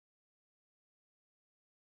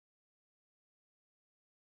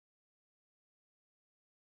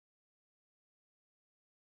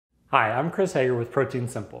Hi, I'm Chris Hager with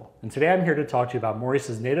ProteinSimple, and today I'm here to talk to you about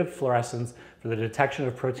Maurice's native fluorescence for the detection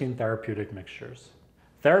of protein therapeutic mixtures.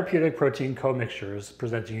 Therapeutic protein co-mixtures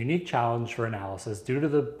present a unique challenge for analysis due to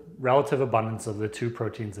the relative abundance of the two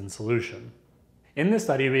proteins in solution. In this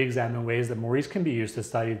study, we examine ways that Maurice can be used to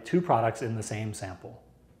study two products in the same sample.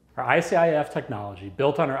 Our icIEF technology,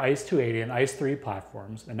 built on our ICE280 and ICE3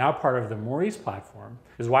 platforms, and now part of the Maurice platform,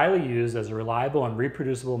 is widely used as a reliable and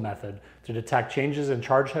reproducible method to detect changes in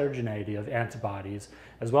charge heterogeneity of antibodies,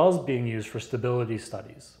 as well as being used for stability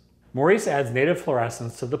studies. Maurice adds native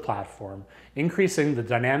fluorescence to the platform, increasing the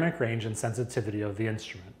dynamic range and sensitivity of the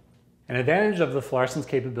instrument. An advantage of the fluorescence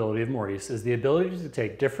capability of Maurice is the ability to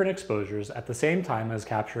take different exposures at the same time as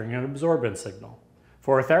capturing an absorbance signal.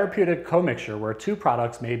 For a therapeutic co-mixture where two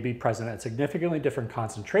products may be present at significantly different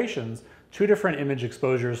concentrations, two different image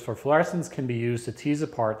exposures for fluorescence can be used to tease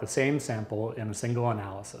apart the same sample in a single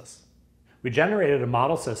analysis. We generated a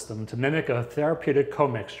model system to mimic a therapeutic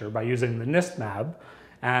co-mixture by using the NIST mAb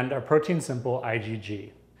and our ProteinSimple IgG.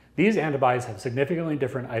 These antibodies have significantly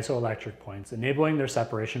different isoelectric points, enabling their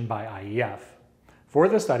separation by icIEF. For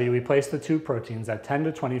the study, we placed the two proteins at 10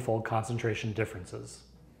 to 20-fold concentration differences.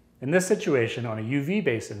 In this situation, on a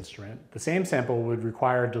UV-based instrument, the same sample would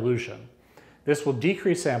require dilution. This will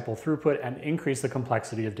decrease sample throughput and increase the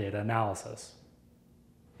complexity of data analysis.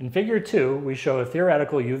 In Figure 2, we show a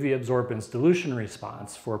theoretical UV absorbance dilution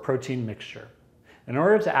response for a protein mixture. In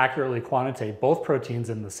order to accurately quantitate both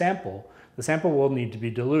proteins in the sample will need to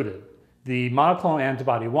be diluted. The monoclonal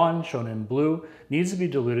antibody 1, shown in blue, needs to be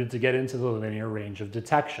diluted to get into the linear range of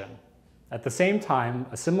detection. At the same time,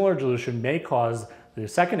 a similar dilution may cause the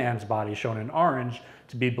second antibody, shown in orange,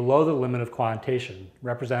 to be below the limit of quantitation,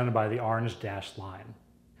 represented by the orange dashed line.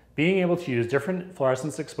 Being able to use different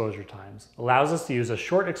fluorescence exposure times allows us to use a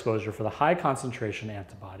short exposure for the high concentration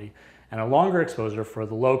antibody and a longer exposure for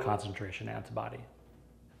the low concentration antibody.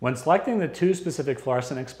 When selecting the two specific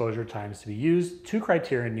fluorescent exposure times to be used, two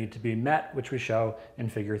criteria need to be met, which we show in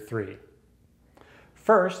Figure 3.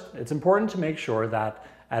 First, it's important to make sure that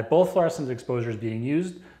at both fluorescent exposures being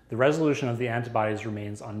used, the resolution of the antibodies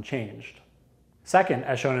remains unchanged. Second,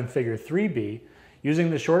 as shown in Figure 3b, using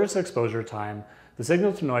the shortest exposure time, the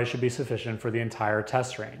signal to noise should be sufficient for the entire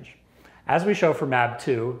test range. As we show for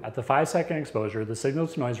mAb2, at the 5-second exposure, the signal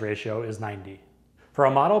to noise ratio is 90. For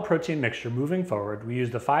a model protein mixture moving forward, we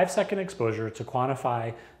used a 5-second exposure to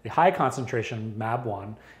quantify the high concentration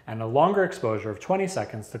mAb1 and a longer exposure of 20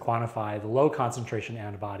 seconds to quantify the low concentration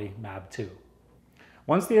antibody mAb2.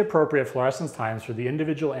 Once the appropriate fluorescence times for the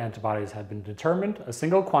individual antibodies have been determined, a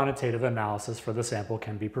single quantitative analysis for the sample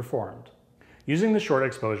can be performed. Using the short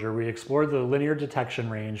exposure, we explored the linear detection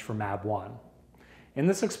range for mAb1. In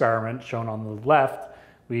this experiment, shown on the left,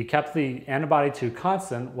 we kept the antibody 2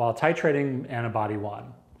 constant while titrating antibody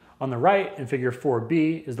 1. On the right, in Figure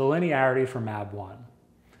 4b, is the linearity for mAb1.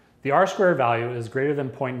 The R-squared value is greater than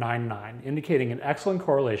 0.99, indicating an excellent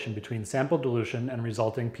correlation between sample dilution and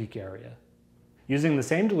resulting peak area. Using the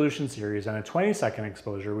same dilution series and a 20-second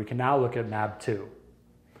exposure, we can now look at mAb2.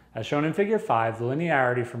 As shown in Figure 5, the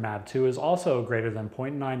linearity for mAb2 is also greater than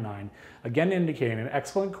 0.99, again indicating an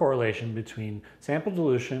excellent correlation between sample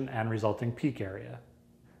dilution and resulting peak area.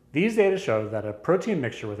 These data show that a protein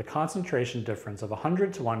mixture with a concentration difference of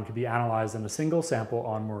 100 to 1 can be analyzed in a single sample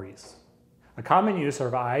on Maurice. A common use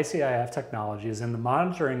of our icIEF technology is in the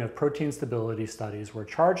monitoring of protein stability studies where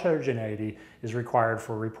charge heterogeneity is required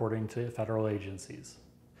for reporting to federal agencies.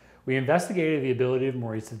 We investigated the ability of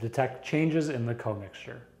Maurice to detect changes in the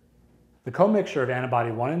co-mixture. The co-mixture of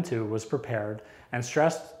antibody 1 and 2 was prepared and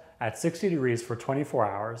stressed at 60 degrees for 24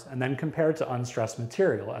 hours and then compared to unstressed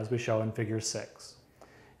material, as we show in Figure 6.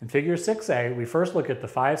 In Figure 6a, we first look at the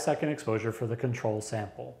 5-second exposure for the control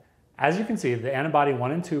sample. As you can see, the antibody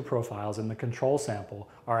 1 and 2 profiles in the control sample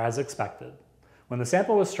are as expected. When the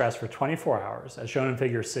sample was stressed for 24 hours, as shown in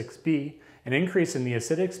Figure 6b, an increase in the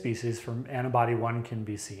acidic species from antibody 1 can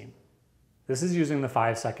be seen. This is using the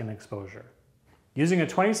 5-second exposure. Using a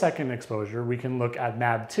 20-second exposure, we can look at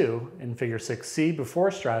mAb2 in Figure 6c before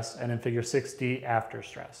stress and in Figure 6d after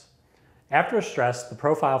stress. After stress, the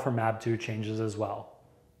profile for mAb2 changes as well.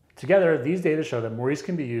 Together, these data show that Maurice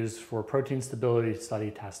can be used for protein stability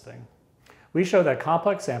study testing. We show that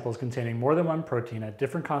complex samples containing more than one protein at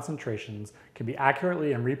different concentrations can be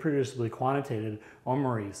accurately and reproducibly quantitated on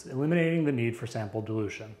Maurice, eliminating the need for sample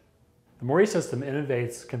dilution. The Maurice system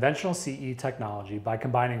innovates conventional CE technology by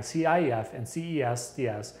combining cIEF and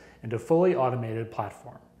CESDS into a fully automated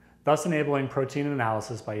platform, thus enabling protein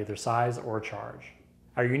analysis by either size or charge.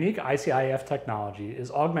 Our unique icIEF technology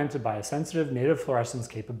is augmented by a sensitive native fluorescence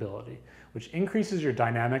capability, which increases your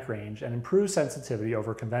dynamic range and improves sensitivity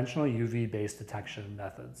over conventional UV-based detection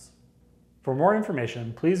methods. For more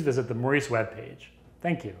information, please visit the Maurice webpage.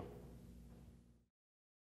 Thank you.